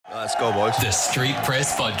Let's go, boys. The Street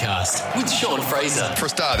Press Podcast with Sean Fraser. For a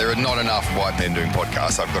start, there are not enough white men doing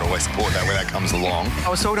podcasts. I've got to always support that when that comes along. I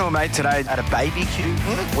was talking to a mate today at a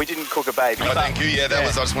BBQ. We didn't cook a baby. Oh, thank you. Yeah, that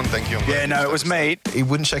was. I just want to thank you. Yeah, no, it was meat. He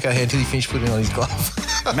wouldn't shake our hand until he finished putting on his glove.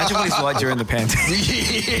 Imagine what he's like during the pandemic.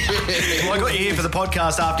 Well, I got you here for the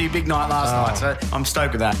podcast after your big night last night, so I'm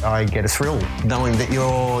stoked with that. I get a thrill knowing that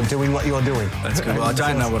you're doing what you're doing. That's good. Well, I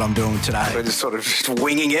don't know what I'm doing today. We're just sort of just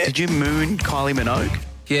winging it. Did you moon Kylie Minogue?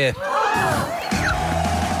 Yeah.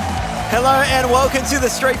 Hello and welcome to the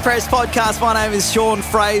Street Press Podcast. My name is Sean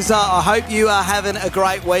Fraser. I hope you are having a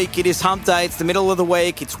great week. It is hump day. It's the middle of the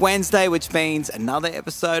week. It's Wednesday, which means another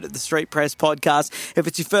episode of the Street Press Podcast. If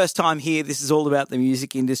it's your first time here, this is all about the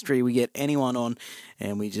music industry. We get anyone on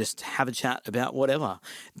and we just have a chat about whatever.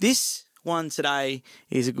 This one today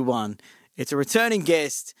is a good one. It's a returning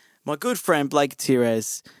guest, my good friend Blake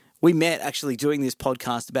Cateris. We met actually doing this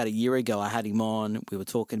podcast about a year ago. I had him on. We were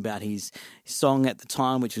talking about his song at the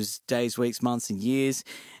time, which was Days, Weeks, Months and Years.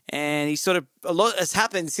 And a lot has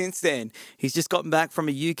happened since then. He's just gotten back from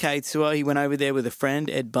a UK tour. He went over there with a friend,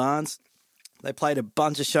 Ed Barnes. They played a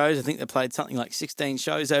bunch of shows. I think they played something like 16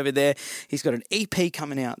 shows over there. He's got an EP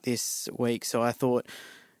coming out this week. So I thought,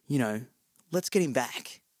 let's get him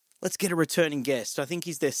back. Let's get a returning guest. I think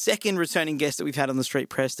he's the second returning guest that we've had on the Street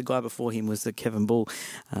Press. The guy before him was the Kevin Bull,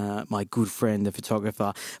 my good friend, the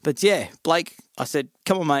photographer. But yeah, Blake, I said,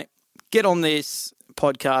 come on, mate, get on this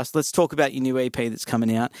podcast. Let's talk about your new EP that's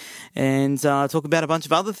coming out and talk about a bunch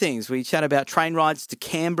of other things. We chat about train rides to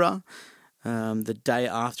Canberra. The day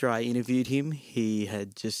after I interviewed him, he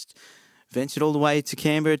had just ventured all the way to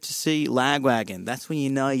Canberra to see Lagwagon. That's when you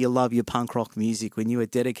know you love your punk rock music, when you are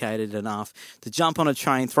dedicated enough to jump on a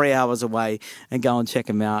train 3 hours away and go and check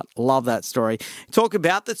them out. Love that story. Talk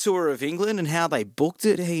about the tour of England and how they booked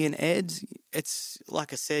it, he and Ed. It's,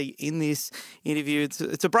 like I say in this interview,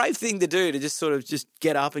 it's a brave thing to do, to just sort of just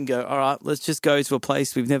get up and go, all right, let's just go to a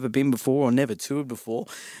place we've never been before or never toured before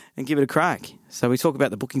and give it a crack. So we talk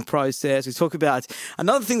about the booking process. We talk about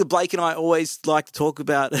another thing that Blake and I always like to talk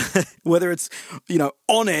about, whether it's,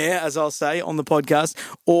 on air, as I'll say, on the podcast,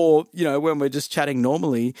 or, when we're just chatting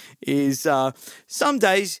normally, is some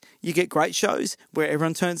days you get great shows where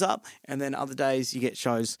everyone turns up, and then other days you get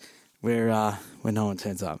shows where no one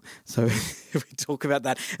turns up. So we talk about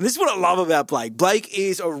that. And this is what I love about Blake. Blake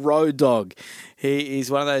is a road dog. He is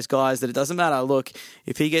one of those guys that it doesn't matter. Look,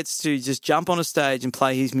 if he gets to just jump on a stage and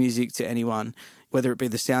play his music to anyone, whether it be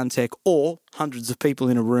the sound tech or hundreds of people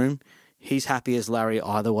in a room, he's happy as Larry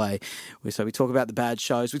either way. So we talk about the bad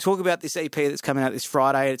shows. We talk about this EP that's coming out this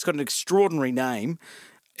Friday. It's got an extraordinary name.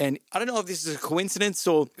 And I don't know if this is a coincidence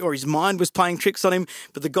or his mind was playing tricks on him,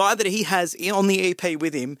 but the guy that he has on the EP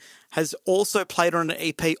with him has also played on an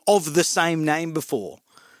EP of the same name before.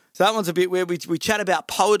 So that one's a bit weird. We chat about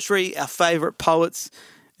poetry, our favourite poets,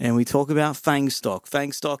 and we talk about Fangstock.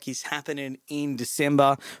 Fangstock is happening in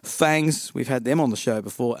December. Fangs, we've had them on the show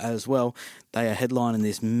before as well. They are headlining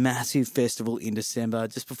this massive festival in December,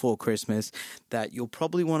 just before Christmas, that you'll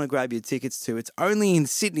probably want to grab your tickets to. It's only in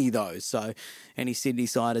Sydney though, so any Sydney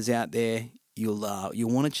siders out there, you'll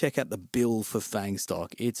want to check out the bill for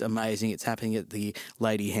Fangstock. It's amazing. It's happening at the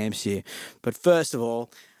Lady Hampshire. But first of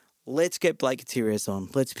all, let's get Blake Cateris on.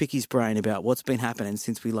 Let's pick his brain about what's been happening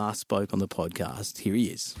since we last spoke on the podcast. Here he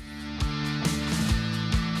is.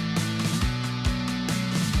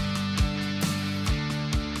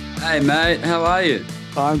 Hey, mate. How are you?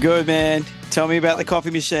 I'm good, man. Tell me about the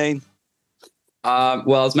coffee machine.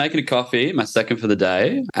 Well, I was making a coffee, my second for the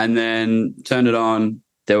day, and then turned it on.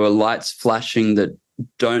 There were lights flashing that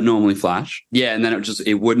don't normally flash. Yeah, and then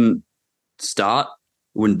it wouldn't start,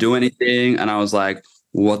 wouldn't do anything. And I was like,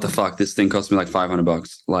 what the fuck? This thing cost me like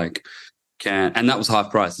 $500. And that was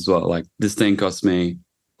half price as well. Like, this thing cost me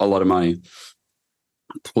a lot of money.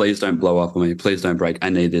 Please don't blow up on me. Please don't break. I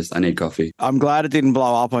need this. I need coffee. I'm glad it didn't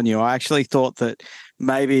blow up on you. I actually thought that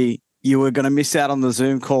maybe you were going to miss out on the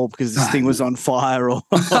Zoom call because this thing was on fire. Or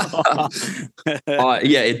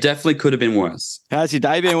yeah, it definitely could have been worse. How's your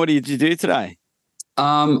day been? What did you do today?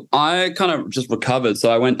 I kind of just recovered.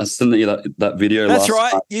 So I sent you that video. That's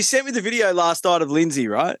right. Night. You sent me the video last night of Lindsay,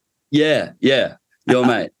 right? Yeah. Your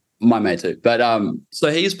mate. My mate too. But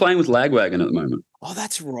so he's playing with Lagwagon at the moment. Oh,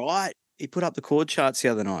 that's right. He put up the chord charts the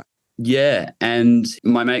other night. Yeah. And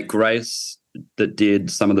my mate Grace, that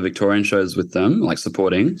did some of the Victorian shows with them, like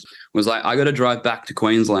supporting, was like, I got to drive back to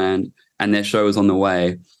Queensland and their show is on the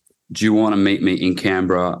way. Do you want to meet me in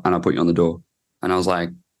Canberra and I'll put you on the door? And I was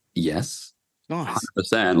like, yes. Nice.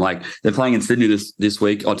 100%. Like, they're playing in Sydney this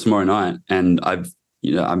week or tomorrow night. And I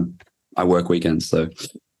work weekends. So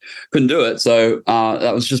couldn't do it. So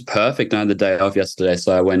that was just perfect. I had the day off yesterday,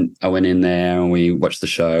 so I went in there and we watched the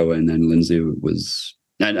show. And then Lindsay was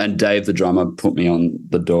and Dave, the drummer, put me on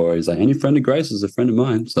the door. He's like, "Any friend of Grace is a friend of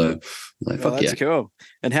mine." So I was like, "Fuck that's cool."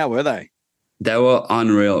 And how were they? They were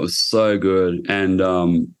unreal. It was so good. And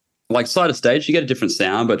like side of stage, you get a different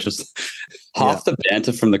sound, but just half the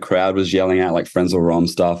banter from the crowd was yelling out like Frenzal Rom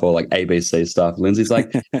stuff or like ABC stuff. Lindsay's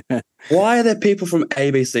like, "Why are there people from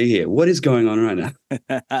ABC here? What is going on right now?"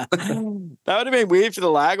 That would have been weird for the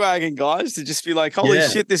Lagwagon guys to just be like, "Holy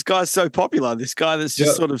shit, this guy's so popular. This guy that's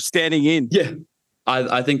just sort of standing in." Yeah.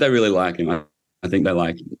 I think they really like him. I think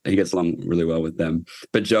he gets along really well with them.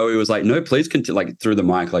 But Joey was like, "No, please continue," like through the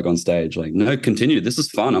mic, like on stage, like, "No, continue. This is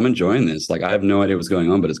fun. I'm enjoying this. Like, I have no idea what's going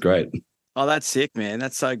on, but it's great." Oh, that's sick, man.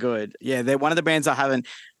 That's so good. Yeah, they're one of the bands I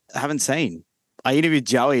haven't seen. I interviewed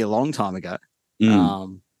Joey a long time ago,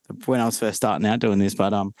 when I was first starting out doing this.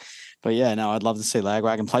 But yeah, no, I'd love to see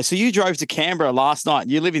Lagwagon play. So you drove to Canberra last night.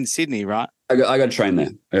 You live in Sydney, right? I got a train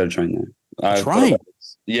there. Train?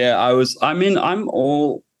 Yeah, I'm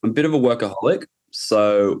a bit of a workaholic.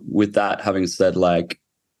 So with that having said, like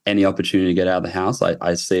any opportunity to get out of the house,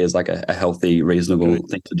 I see as like a healthy, reasonable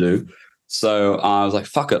thing to do. So I was like,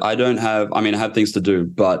 fuck it. I have things to do,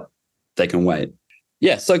 but they can wait.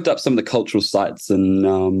 Yeah, soaked up some of the cultural sites and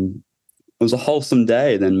it was a wholesome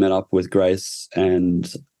day. Then met up with Grace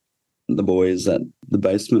and the boys at the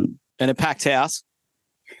basement. And a packed house?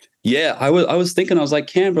 Yeah, I was thinking, I was like,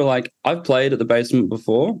 Canberra, like I've played at the basement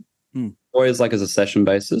before, always like as a session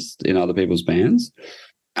bassist in other people's bands.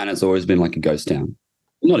 And it's always been like a ghost town.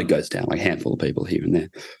 Not a ghost town, like a handful of people here and there.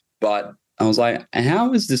 But I was like,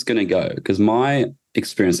 how is this going to go? Because my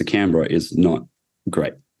experience at Canberra is not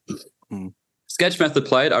great. Sketch Method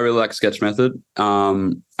played. I really like Sketch Method.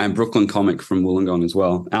 And Brooklyn Comic from Wollongong as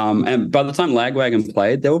well. And by the time Lagwagon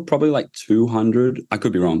played, there were probably like 200. I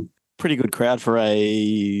could be wrong. Pretty good crowd for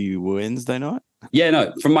a Wednesday night. Yeah,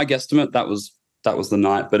 no, from my guesstimate, that was the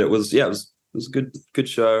night. But it was a good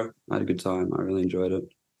show. I had a good time. I really enjoyed it.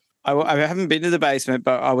 I haven't been to the basement,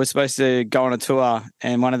 but I was supposed to go on a tour,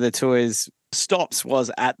 and one of the tour's stops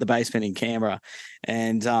was at the basement in Canberra,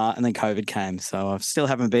 and then COVID came, so I still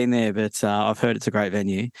haven't been there, but I've heard it's a great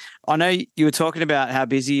venue. I know you were talking about how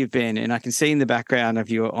busy you've been, and I can see in the background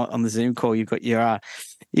of you on the Zoom call, you've got your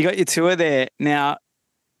tour there. Now,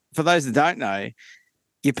 for those that don't know,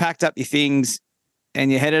 you packed up your things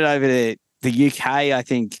and you headed over to the UK, I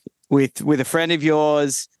think, with a friend of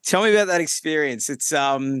yours. Tell me about that experience. It's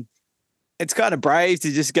kind of brave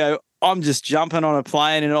to just go, I'm just jumping on a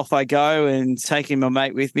plane and off I go and taking my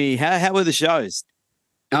mate with me. How were the shows?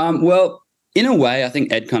 Well, in a way, I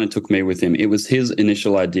think Ed kind of took me with him. It was his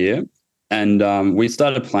initial idea, and we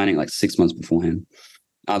started planning like 6 months beforehand.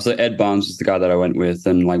 So Ed Barnes was the guy that I went with,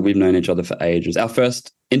 and like we've known each other for ages. Our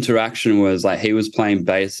first interaction was like he was playing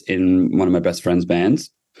bass in one of my best friend's bands,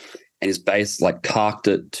 and his bass like carked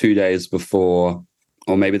it 2 days before,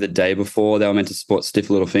 or maybe the day before they were meant to support Stiff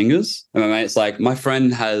Little Fingers. And my mate's like, my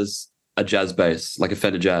friend has a jazz bass, like a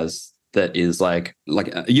Fender Jazz, that is like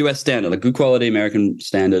a US standard, like good quality American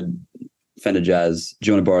standard Fender Jazz. Do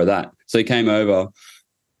you want to borrow that? So he came over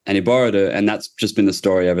and he borrowed it, and that's just been the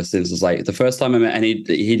story ever since. It's like the first time I met, and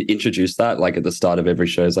he introduced that like at the start of every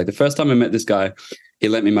show. It's like the first time I met this guy, he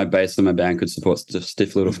lent me my bass so my band could support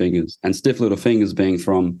Stiff Little Fingers. And Stiff Little Fingers being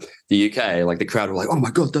from the UK, like the crowd were like, "Oh my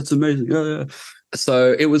God, that's amazing." Yeah.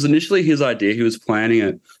 So it was initially his idea. He was planning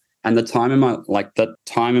it. And that time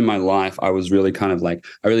in my life, I was really kind of like,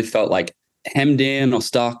 I really felt like hemmed in or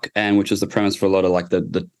stuck, and which is the premise for a lot of like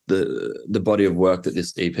the body of work that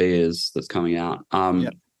this EP is that's coming out.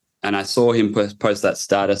 And I saw him post that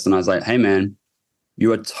status, and I was like, "Hey man,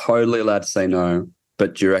 you are totally allowed to say no,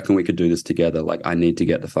 but do you reckon we could do this together? Like, I need to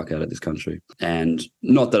get the fuck out of this country. And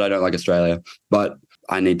not that I don't like Australia, but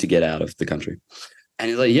I need to get out of the country." And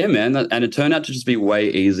he's like, "Yeah, man." And it turned out to just be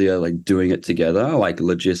way easier, like doing it together, like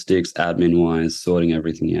logistics, admin wise, sorting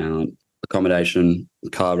everything out, accommodation,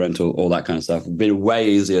 car rental, all that kind of stuff. It'd been way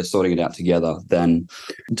easier sorting it out together than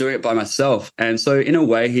doing it by myself. And so in a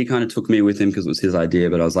way, he kind of took me with him because it was his idea,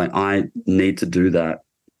 but I was like, I need to do that.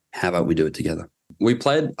 How about we do it together? We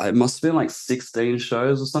played, it must have been like 16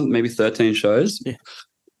 shows or something, maybe 13 shows. Yeah.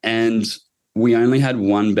 And we only had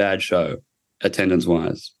one bad show,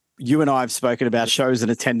 attendance-wise. You and I have spoken about shows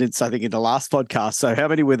and attendance, I think, in the last podcast. So how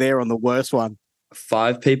many were there on the worst one?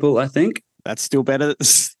 5 people, I think. That's still better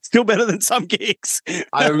than some gigs.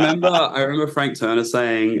 I remember Frank Turner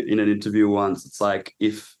saying in an interview once, it's like,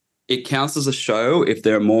 if it counts as a show if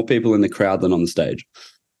there are more people in the crowd than on the stage.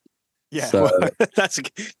 Yeah, so, well, that's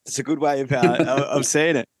a good way of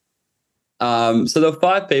seeing it. So there were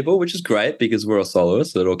 5 people, which is great because we're a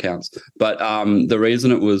soloist, so it all counts. But the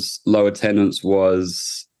reason it was low attendance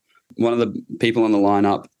was one of the people on the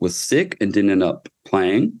lineup was sick and didn't end up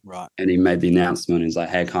playing. Right. And he made the announcement. He's like,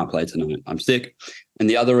 hey, I can't play tonight. I'm sick. And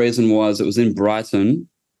the other reason was it was in Brighton.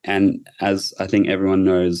 And as I think everyone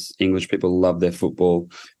knows, English people love their football.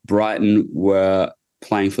 Brighton were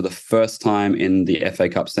playing for the first time in the FA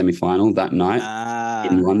Cup semi-final that night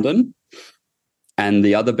in London. And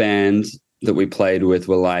the other band that we played with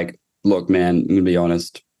were like, look, man, I'm going to be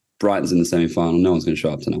honest. Brighton's in the semi-final. No one's going to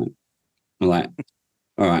show up tonight. We're like,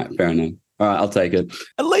 all right, fair enough. All right, I'll take it.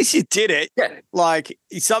 At least you did it. Yeah. Like,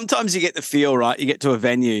 sometimes you get the feel, right? You get to a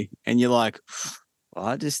venue and you're like, well,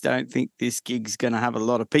 I just don't think this gig's going to have a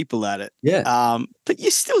lot of people at it. Yeah. But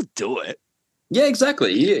you still do it. Yeah,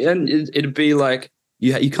 exactly. Yeah, and it'd be like,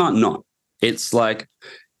 you can't not. It's like,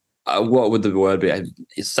 what would the word be?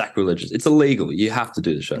 It's sacrilegious. It's illegal. You have to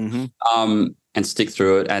do the show and stick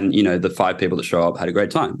through it. And, you know, the 5 people that show up had a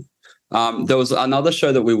great time. There was another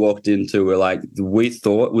show that we walked into where, like, we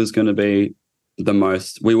thought was going to be the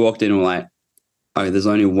most. We walked in and we're like, oh, there's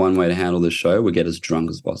only one way to handle this show. We get as drunk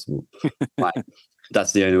as possible. Like,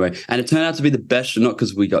 that's the only way. And it turned out to be the best show, not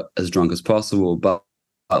because we got as drunk as possible, but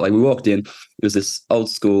like, we walked in, it was this old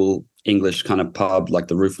school English kind of pub. Like,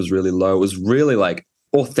 the roof was really low. It was really like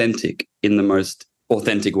authentic in the most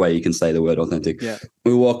authentic way you can say the word authentic. Yeah.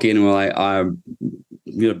 We walk in and we're like, I'm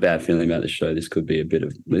got a bad feeling about this show. This could be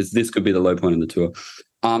this could be the low point of the tour.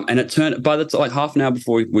 And it turned, by the time, like half an hour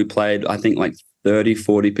before we played, I think like 30,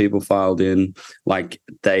 40 people filed in. Like,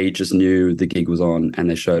 they just knew the gig was on and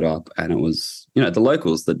they showed up, and it was, you know, the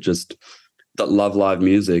locals that love live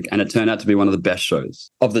music. And it turned out to be one of the best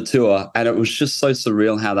shows of the tour. And it was just so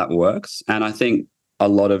surreal how that works. And I think a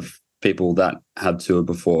lot of people that have toured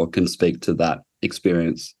before can speak to that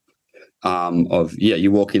experience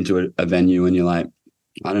you walk into a venue and you're like,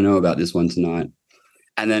 I don't know about this one tonight.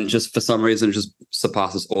 And then just for some reason, it just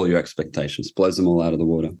surpasses all your expectations, blows them all out of the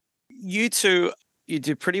water. You two, you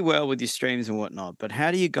do pretty well with your streams and whatnot, but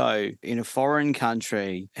how do you go in a foreign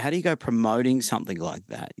country? How do you go promoting something like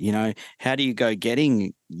that? You know, how do you go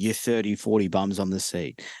getting your 30, 40 bums on the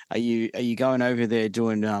seat? Are you going over there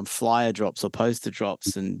doing flyer drops or poster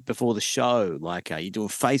drops and before the show? Like, are you doing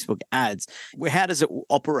Facebook ads? How does it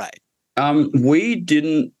operate? We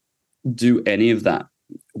didn't do any of that.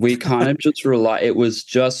 We kind of just it was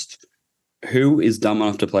just who is dumb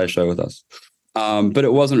enough to play a show with us. But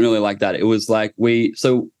it wasn't really like that. It was like 90%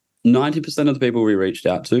 of the people we reached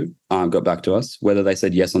out to got back to us. Whether they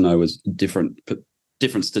said yes or no was different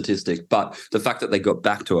statistic. But the fact that they got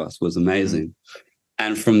back to us was amazing.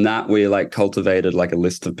 And from that, we like cultivated like a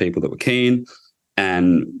list of people that were keen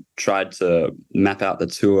and tried to map out the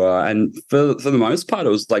tour. And for the most part, it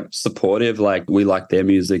was like supportive. Like, we liked their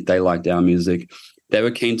music, they liked our music. They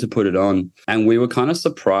were keen to put it on. And we were kind of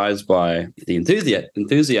surprised by the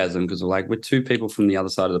enthusiasm, because we're 2 people from the other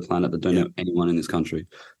side of the planet that don't know anyone in this country.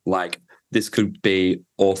 Like, this could be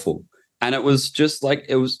awful. And it was just like,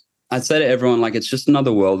 I'd say to everyone, like, it's just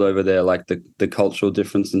another world over there. Like, the cultural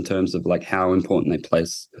difference in terms of like how important they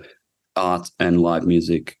place art and live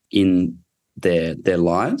music in their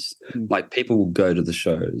lives. Like, people will go to the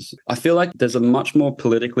shows. I feel like there's a much more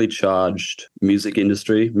politically charged music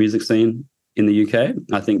scene in the UK.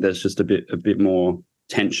 I think there's just a bit more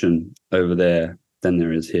tension over there than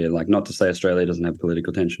there is here. Like, not to say Australia doesn't have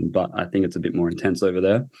political tension, but I think it's a bit more intense over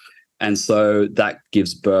there. And so that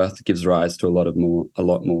gives rise to a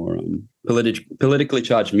lot more politically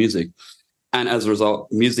charged music. And as a result,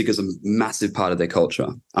 music is a massive part of their culture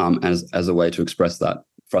as a way to express that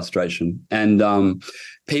frustration. And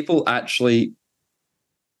people actually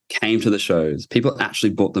came to the shows. People actually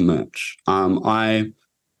bought the merch. I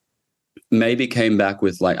maybe came back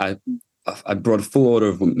with like, I brought a full order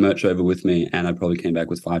of merch over with me, and I probably came back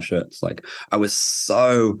with 5 shirts. Like, I was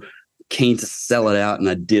so keen to sell it out and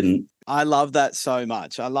I didn't. I love that so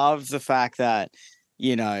much. I love the fact that,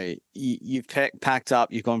 you know, you've packed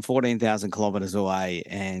up, you've gone 14,000 kilometers away,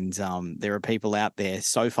 and there are people out there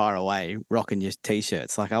so far away rocking your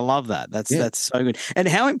T-shirts. Like, I love that. That's so good. And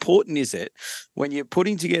how important is it when you're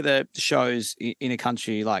putting together shows in a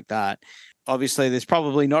country like that? Obviously, there's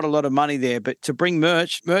probably not a lot of money there, but to bring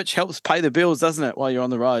merch helps pay the bills, doesn't it, while you're on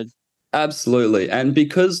the road? Absolutely. And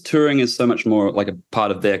because touring is so much more like a part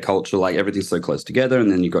of their culture, like everything's so close together,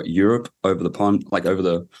 and then you've got Europe over the pond, like over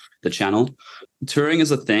the channel, touring is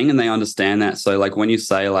a thing and they understand that. So like when you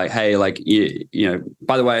say like, hey, like, you know,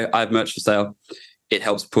 by the way, I have merch for sale. It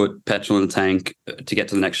helps put petrol in the tank to get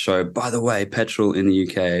to the next show. By the way, petrol in the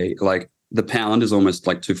UK, like the pound is almost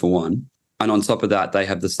like 2 for 1. And on top of that, they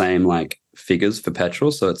have the same like figures for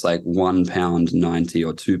petrol. So it's like £1.90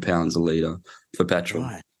 or £2 a litre for petrol,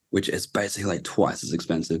 Right. which is basically like twice as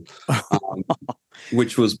expensive,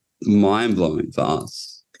 which was mind-blowing for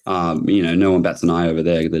us. No one bats an eye over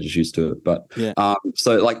there. They're just used to it. But Yeah.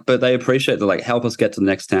 but they appreciate that, like, help us get to the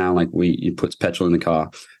next town. Like, you puts petrol in the car,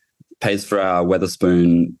 pays for our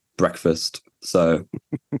Weatherspoon breakfast. So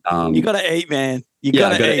You got to eat, man. You I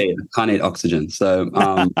got to eat. I can't eat oxygen. So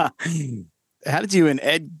How did you and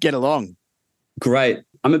Ed get along? great.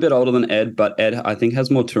 I'm a bit older than Ed, but Ed, I think,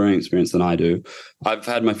 has more touring experience than I do. I've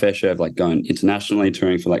had my fair share of like going internationally,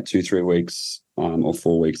 touring for like 2-3 weeks or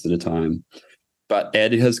 4 weeks at a time. But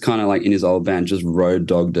Ed has kind of, like, in his old band, just road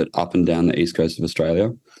dogged it up and down the east coast of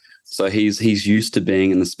Australia. So he's used to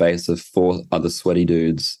being in the space of 4 other sweaty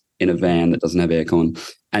dudes in a van that doesn't have aircon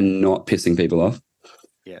and not pissing people off.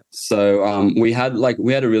 Yeah. So we had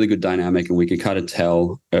a really good dynamic, and we could kind of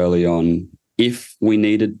tell early on if we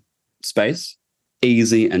needed space,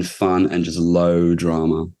 easy and fun and just low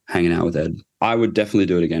drama, hanging out with Ed. I would definitely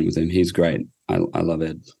do it again with him. He's great. I love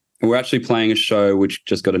Ed. And we're actually playing a show which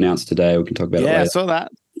just got announced today. We can talk about it later. Yeah, I saw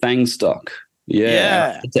that. Fangstock.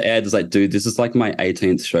 Yeah. To Ed, it's like, dude, this is like my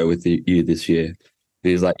 18th show with you this year.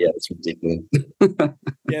 And he's like, yeah, it's ridiculous.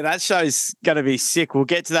 Yeah, that show's going to be sick. We'll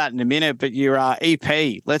get to that in a minute. But your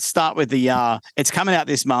EP, let's start with the. It's coming out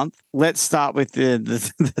this month. Let's start with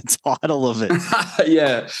the title of it.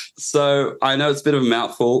 Yeah. So I know it's a bit of a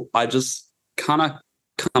mouthful. I just kind of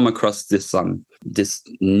come across this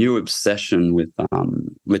new obsession with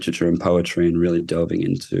literature and poetry, and really delving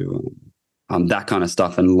into that kind of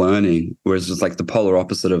stuff and learning. Whereas it's like the polar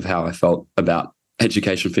opposite of how I felt about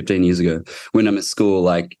education 15 years ago. When I'm at school,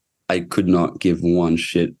 like, I could not give one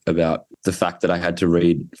shit about the fact that I had to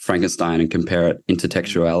read Frankenstein and compare the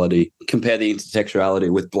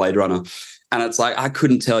intertextuality with Blade Runner. And it's like, I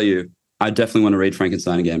couldn't tell you. I definitely want to read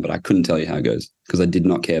Frankenstein again, but I couldn't tell you how it goes because I did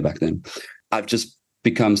not care back then. I've just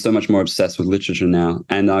become so much more obsessed with literature now.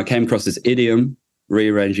 And I came across this idiom,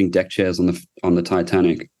 rearranging deck chairs on the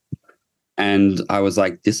Titanic. And I was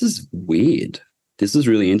like, this is weird. This is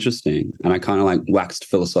really interesting. And I kind of like waxed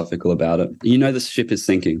philosophical about it. The ship is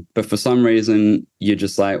sinking, but for some reason you're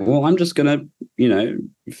just like, well, I'm just going to,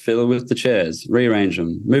 fiddle with the chairs, rearrange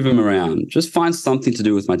them, move them around, just find something to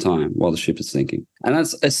do with my time while the ship is sinking. And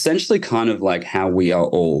that's essentially kind of like how we are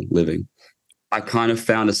all living. I kind of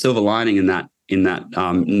found a silver lining in that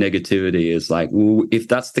negativity is like, well, if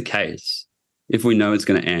that's the case, if we know it's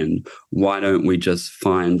going to end, why don't we just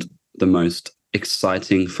find the most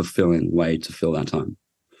exciting, fulfilling way to fill that time?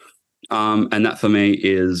 And that for me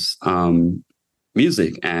is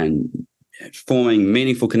music and forming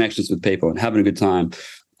meaningful connections with people and having a good time.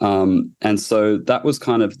 And so that was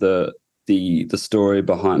kind of the story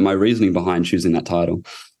behind my reasoning behind choosing that title.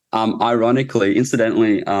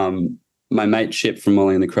 Incidentally, my mate Chip from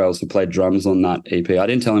Molly and the Krells, who played drums on that EP, I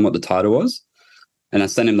didn't tell him what the title was, and I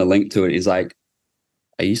sent him the link to it. He's like,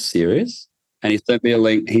 "Are you serious?" And he sent me a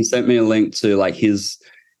link. He sent me a link to like his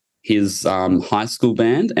high school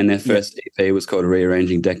band, and their first EP was called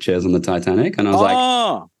 "Rearranging Deck Chairs on the Titanic." And I was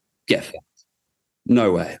like, "Get fucked.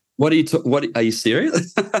 No way. What are you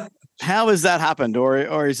serious?" How has that happened,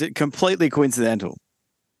 or is it completely coincidental?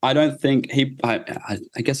 I don't think I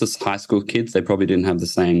guess as high school kids, they probably didn't have the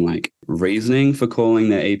same like reasoning for calling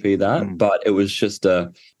their EP that, but it was just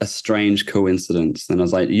a strange coincidence. And I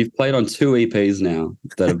was like, you've played on 2 EPs now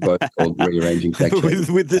that are both called Rearranging Deck Chairs.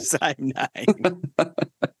 with the same name.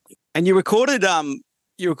 And you recorded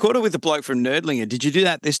with the bloke from Nerdlinger. Did you do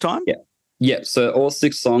that this time? Yeah. Yeah. So all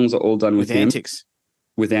 6 songs are all done with him. Antics.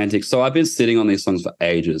 With Antics. So I've been sitting on these songs for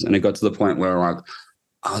ages, and it got to the point where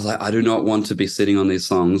I was like, I do not want to be sitting on these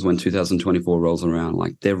songs when 2024 rolls around.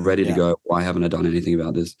 Like, they're ready to go. Why haven't I done anything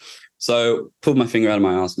about this? So pulled my finger out of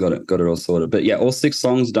my ass and got it all sorted. But yeah, all 6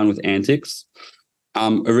 songs done with Antics.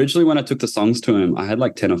 Originally, when I took the songs to him, I had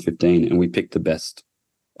like 10 or 15, and we picked the best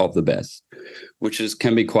of the best, which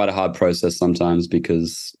can be quite a hard process sometimes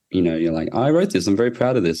because, you're like, I wrote this. I'm very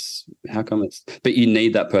proud of this. How come but you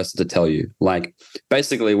need that person to tell you. Like,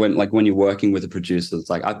 basically when you're working with a producer, it's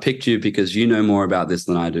like, I picked you because you know more about this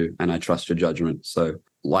than I do, and I trust your judgment. So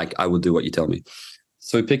like, I will do what you tell me.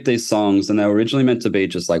 So we picked these songs, and they were originally meant to be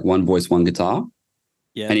just like one voice, one guitar.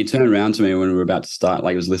 Yeah. And he turned around to me when we were about to start,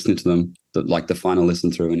 like he was listening to them, the final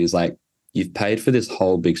listen through, and he's like, you've paid for this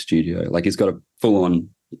whole big studio. Like, he's got a full on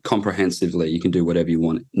comprehensively, you can do whatever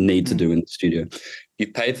you need to do in the studio.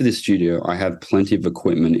 You've paid for this studio. I have plenty of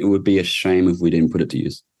equipment. It would be a shame if we didn't put it to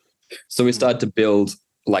use. So we started to build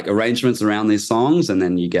like arrangements around these songs, and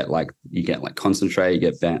then you get like Concentrate, you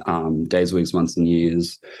get Days, Weeks, Months and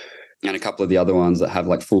Years, and a couple of the other ones that have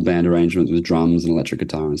like full band arrangements with drums and electric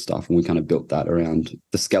guitar and stuff. And we kind of built that around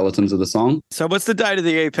the skeletons of the song. So what's the date of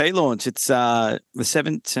the EP launch? It's the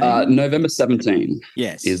 17th? November 17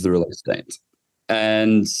 yes. is the release date.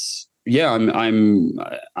 And yeah,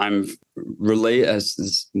 I'm relief as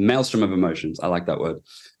this maelstrom of emotions. I like that word.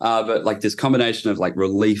 But like this combination of like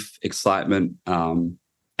relief, excitement,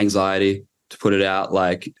 anxiety to put it out,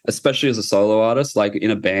 like especially as a solo artist, like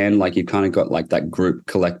in a band, like you've kind of got like that group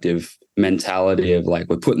collective mentality of like,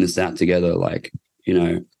 we're putting this out together. Like, you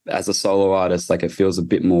know, as a solo artist, like it feels a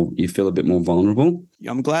bit more, you feel a bit more vulnerable.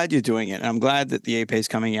 I'm glad you're doing it. And I'm glad that the EP is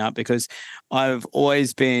coming out because I've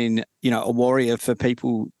always been, you know, a warrior for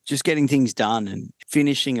people just getting things done and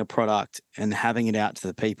finishing a product and having it out to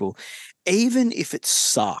the people, even if it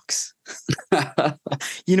sucks.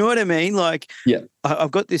 You know what I mean? Like, yeah,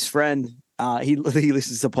 I've got this friend. He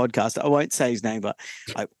listens to the podcast. I won't say his name, but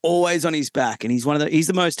I'm always on his back. And he's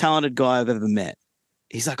the most talented guy I've ever met.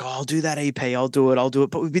 He's like, oh, I'll do that EP. I'll do it.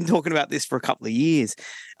 But we've been talking about this for a couple of years.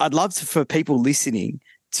 I'd love for people listening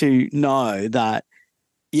to know that,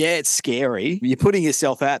 yeah, it's scary. You're putting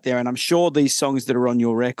yourself out there. And I'm sure these songs that are on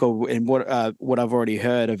your record and what I've already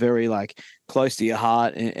heard are very like close to your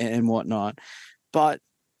heart and whatnot. But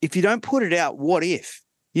if you don't put it out, what if?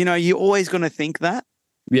 You know, you're always going to think that.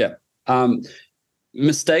 Yeah.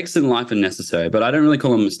 Mistakes in life are necessary, but I don't really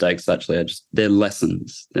call them mistakes. Actually, they're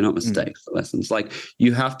lessons. They're not mistakes. They're lessons. Like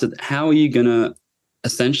you have to. How are you gonna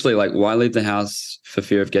essentially like? Why leave the house for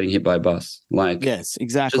fear of getting hit by a bus? Like yes,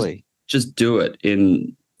 exactly. Just do it.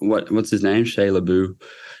 In what's his name? Shia LaBeouf.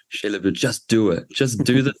 Just do it. Just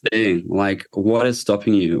do the thing. Like what is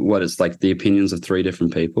stopping you? What is like the opinions of 3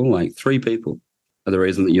 different people? Like 3 people are the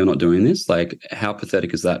reason that you're not doing this. Like how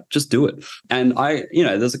pathetic is that? Just do it. And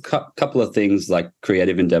there's a couple of things like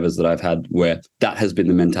creative endeavors that I've had where that has been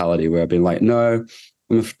the mentality where I've been like, no,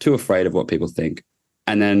 I'm too afraid of what people think.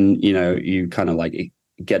 And then, you know, you kind of like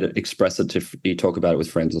express it you talk about it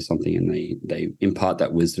with friends or something and they impart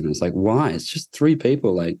that wisdom. It's like, why? It's just 3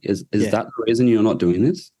 people. Like, is that the reason you're not doing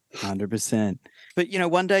this? 100%. But, you know,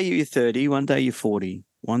 one day you're 30, one day you're 40,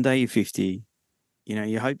 one day you're 50. You know,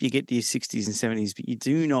 you hope you get to your 60s and 70s, but you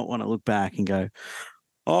do not want to look back and go,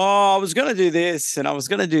 oh, I was going to do this and I was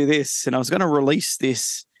going to do this and I was going to release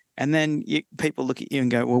this. And then people look at you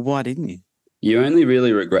and go, well, why didn't you? You only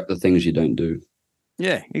really regret the things you don't do.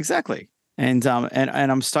 Yeah, exactly. And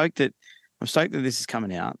I'm stoked that this is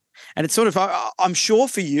coming out. And it's sort of, I'm sure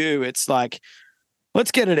for you, it's like,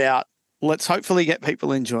 let's get it out. Let's hopefully get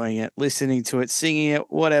people enjoying it, listening to it, singing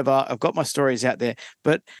it, whatever. I've got my stories out there,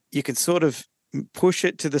 but you can sort of push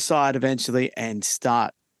it to the side eventually and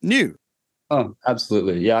start new. Oh,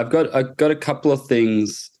 absolutely. Yeah, I've got a couple of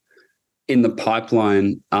things in the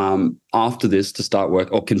pipeline after this to start work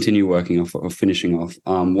or continue working off or finishing off.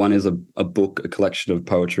 One is a book, a collection of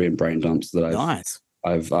poetry and brain dumps that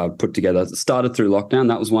I've put together. It started through lockdown.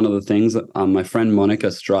 That was one of the things that my friend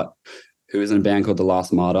Monica Strutt, who is in a band called The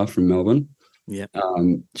Last Martyr from Melbourne. Yeah.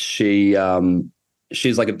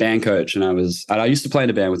 She's like a band coach, and I used to play in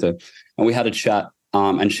a band with her, and we had a chat.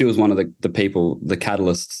 And she was one of the people, the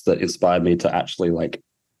catalysts that inspired me to actually like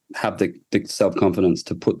have the self-confidence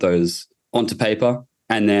to put those onto paper.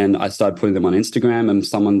 And then I started putting them on Instagram,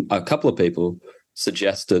 and a couple of people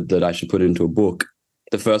suggested that I should put it into a book.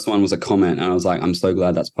 The first one was a comment, and I was like, I'm so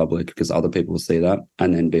glad that's public because other people will see that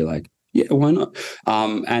and then be like, yeah, why not?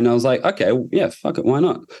 And I was like, okay, yeah, fuck it, why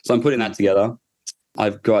not? So I'm putting that together.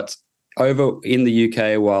 I've got over in the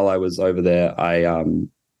UK while I was over there, I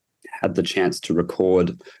had the chance to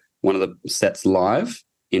record one of the sets live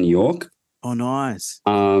in York. Oh, nice.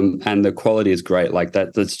 And the quality is great. Like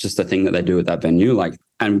that's just a thing that they do at that venue. Like,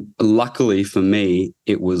 and luckily for me,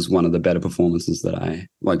 it was one of the better performances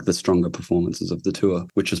the stronger performances of the tour,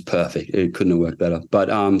 which was perfect. It couldn't have worked better. But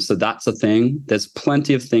so that's a thing. There's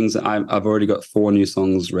plenty of things. I've already got 4 new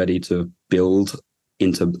songs ready to build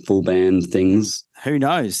into full band things. Who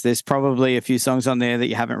knows? There's probably a few songs on there that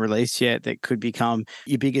you haven't released yet that could become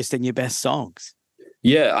your biggest and your best songs.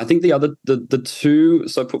 Yeah, I think the 2,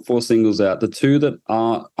 so I put 4 singles out. The 2 that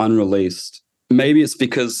are unreleased, maybe it's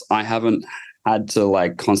because I haven't had to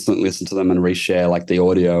like constantly listen to them and reshare like the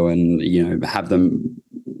audio and, you know, have them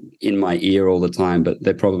in my ear all the time, but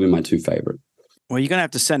they're probably my 2 favorite. Well, you're going to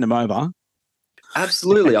have to send them over.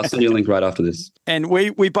 Absolutely. I'll send you a link right after this. And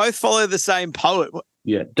we both follow the same poet.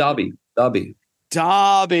 Yeah, Darby,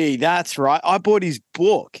 that's right. I bought his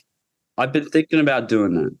book. I've been thinking about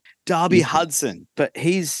doing that. Darby Hudson, but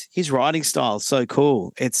his writing style is so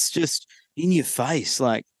cool. It's just in your face.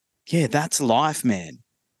 Like, yeah, that's life, man.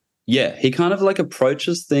 Yeah, he kind of like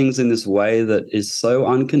approaches things in this way that is so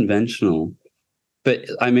unconventional but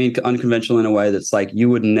I mean unconventional in a way that's like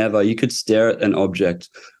you could stare at an object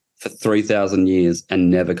for 3,000 years and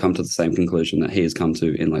never come to the same conclusion that he has come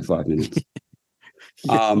to in like 5 minutes.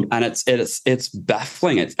 And it's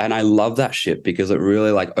baffling. And I love that shit because it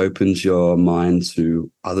really like opens your mind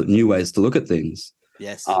to other new ways to look at things.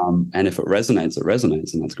 Yes. And if it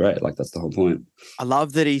resonates, and that's great. Like that's the whole point. I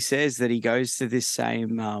love that he says that he goes to this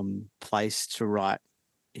same place to write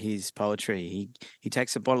his poetry. He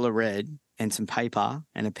takes a bottle of red and some paper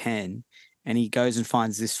and a pen, and he goes and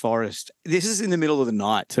finds this forest. This is in the middle of the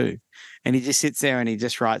night too. And he just sits there and he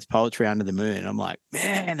just writes poetry under the moon. I'm like,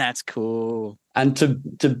 man, that's cool. And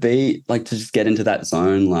to be like, to just get into that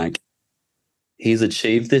zone, like he's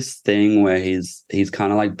achieved this thing where he's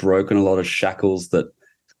kind of like broken a lot of shackles that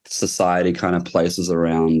society kind of places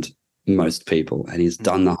around most people, and he's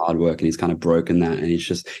done the hard work and he's kind of broken that, and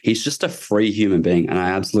he's just a free human being. And I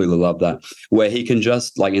absolutely love that, where he can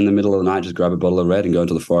just like in the middle of the night just grab a bottle of red and go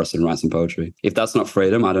into the forest and write some poetry. If that's not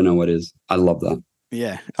freedom, I don't know what is. I love that.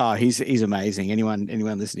 Yeah. Oh, he's amazing. Anyone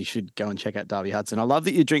listening should go and check out Darby Hudson. I love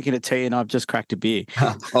that you're drinking a tea and I've just cracked a beer.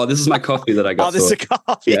 Oh, this is my coffee that I got. Oh, this is a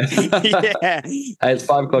coffee. Yeah. Hey, it's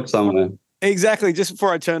 5 o'clock somewhere. Exactly. Just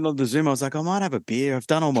before I turned on the Zoom, I was like, I might have a beer. I've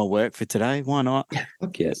done all my work for today. Why not?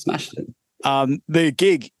 Fuck yeah, smashed it. The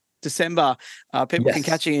gig, December, people can Yes.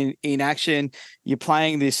 catch you in action. You're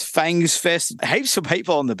playing this Fangs Fest. Heaps of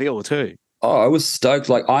people on the bill too. Oh, I was stoked.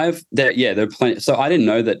 Like there are plenty. So I didn't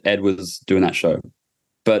know that Ed was doing that show.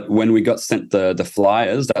 But when we got sent the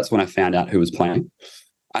flyers, that's when I found out who was playing.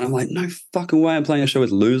 And I'm like, no fucking way I'm playing a show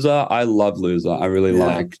with Loser. I love Loser. I really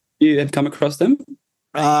like. You have come across them?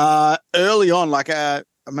 Early on, like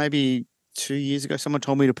maybe 2 years ago, someone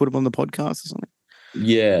told me to put them on the podcast or something.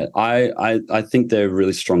 Yeah, I think they're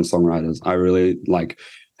really strong songwriters. I really like,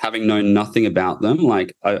 having known nothing about them.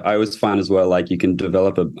 Like I always find as well, like you can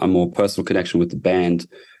develop a more personal connection with the band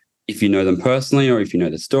if you know them personally or if you know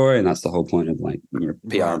the story, and that's the whole point of like your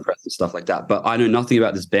PR and press and stuff like that. But I know nothing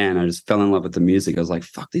about this band. I just fell in love with the music. I was like,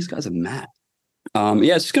 fuck, these guys are mad.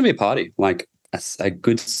 Yeah, it's just gonna be a party. Like a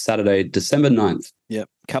good Saturday, December 9th. Yep.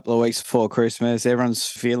 A couple of weeks before Christmas. Everyone's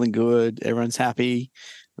feeling good. Everyone's happy.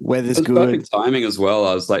 Weather's It was good. perfect timing as well.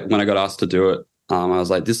 I was like, when I got asked to do it, I was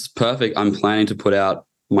like, this is perfect. I'm planning to put out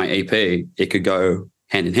my EP. It could go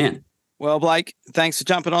hand in hand. Well, Blake, thanks for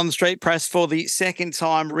jumping on the Street Press for the second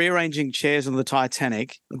time, rearranging chairs on the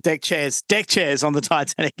Titanic. Deck chairs on the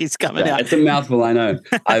Titanic is coming out. It's a mouthful, I know.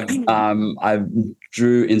 I've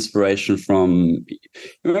drew inspiration from,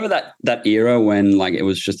 remember that era when like it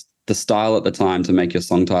was just the style at the time to make your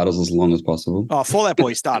song titles as long as possible. Oh, Fall Out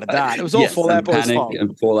Boy started that. It was all Fall Out Boy's Panic fault.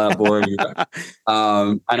 and Fall Out Boy.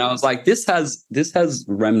 And I was like, this has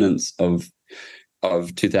remnants of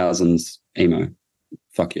 2000s emo.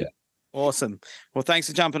 Fuck yeah. Awesome. Well, thanks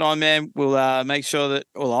for jumping on, man. I'll make sure that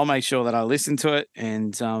I listen to it,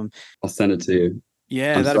 and I'll send it to you.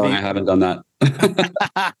 yeah, I'm sorry I haven't done that.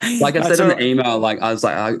 Like I said in the email, like I was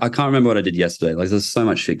like, I can't remember what I did yesterday. Like there's so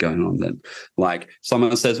much shit going on then. Like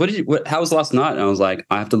someone says, how was last night? And I was like,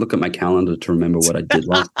 I have to look at my calendar to remember what I did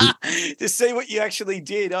last night. to see what you actually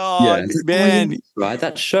did. Oh, Yeah, man. Right,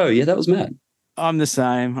 that show. Yeah, that was mad. I'm the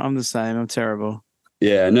same. I'm terrible.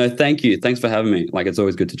 Yeah, no, thank you. Thanks for having me. Like it's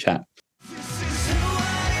always good to chat.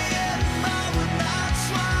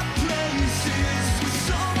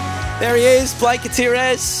 There he is, Blake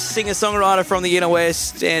Cateris, singer-songwriter from the Inner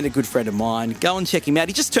West and a good friend of mine. Go and check him out.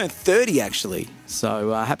 He just turned 30, actually.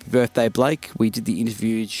 So happy birthday, Blake. We did the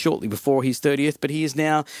interview shortly before his 30th, but he is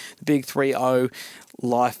now the big 3-0.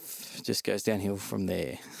 Life just goes downhill from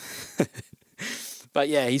there. But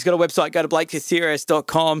yeah, he's got a website. Go to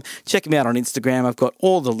blakecateris.com. Check him out on Instagram. I've got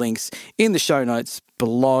all the links in the show notes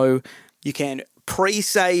below. You can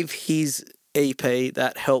pre-save his EP.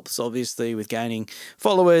 That helps obviously with gaining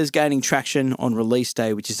followers, gaining traction on release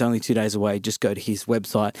day, which is only 2 days away. Just go to his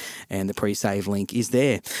website and the pre-save link is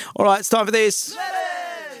there. All right, it's time for this.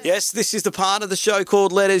 Yes, this is the part of the show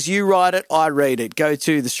called Letters. You write it, I read it. Go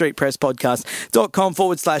to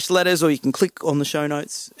thestreetpresspodcast.com/letters, or you can click on the show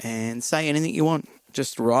notes and say anything you want.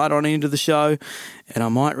 Just write on into the show and I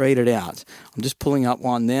might read it out. I'm just pulling up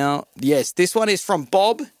one now. Yes, this one is from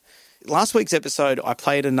Bob. Last week's episode, I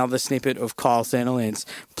played another snippet of Kyle Sandilands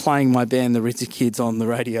playing my band, the Ritzy Kids, on the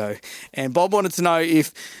radio. And Bob wanted to know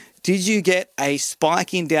did you get a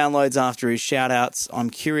spike in downloads after his shout-outs? I'm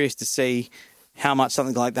curious to see how much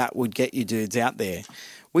something like that would get you dudes out there.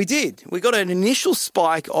 We did. We got an initial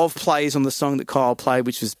spike of plays on the song that Kyle played,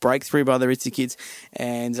 which was Breakthrough by the Ritzy Kids.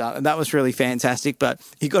 And that was really fantastic. But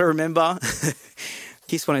you got to remember,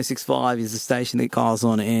 Kiss 106.5 is the station that Kyle's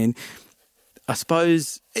on, and I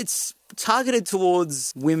suppose it's targeted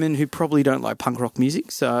towards women who probably don't like punk rock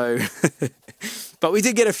music. So, but we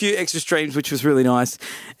did get a few extra streams, which was really nice.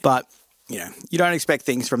 But, you know, you don't expect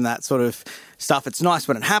things from that sort of stuff. It's nice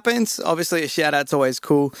when it happens. Obviously, a shout out's always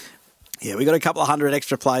cool. Yeah, we got a couple of 100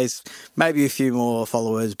 extra plays, maybe a few more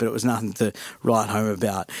followers, but it was nothing to write home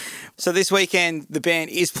about. So this weekend, the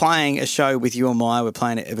band is playing a show with You and My. We're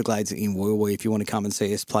playing at Everglades in Woolwee. If you want to come and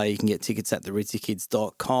see us play, you can get tickets at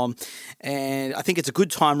theritzykids.com. And I think it's a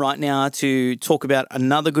good time right now to talk about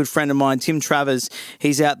another good friend of mine, Tim Travers.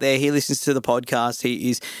 He's out there. He listens to the podcast.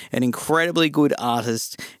 He is an incredibly good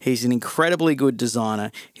artist. He's an incredibly good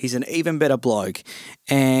designer. He's an even better bloke.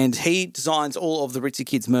 And he designs all of the Ritzy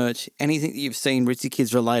Kids merch. Anything that you've seen Ritzy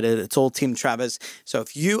Kids related, it's all Tim Travers. So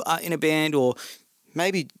if you are in a band or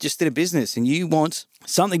maybe just in a business and you want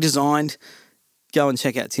something designed, go and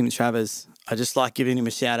check out Tim Travers. I just like giving him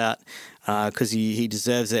a shout out because he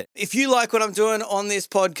deserves it. If you like what I'm doing on this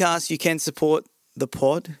podcast, you can support the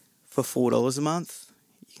pod for $4 a month.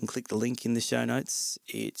 You can click the link in the show notes.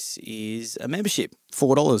 It is a membership,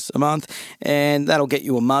 $4 a month, and that'll get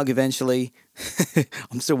you a mug eventually.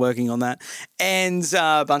 I'm still working on that. And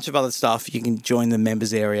a bunch of other stuff. You can join the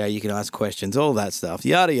members area. You can ask questions, all that stuff,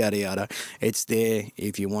 yada, yada, yada. It's there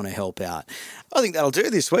if you want to help out. I think that'll do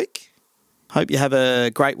this week. Hope you have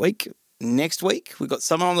a great week. Next week, we've got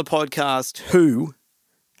someone on the podcast who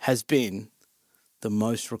has been the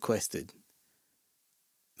most requested.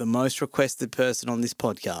 The most requested person on this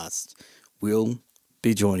podcast will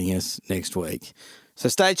be joining us next week. So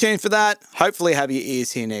stay tuned for that. Hopefully have your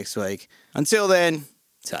ears here next week. Until then,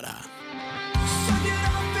 ta-da.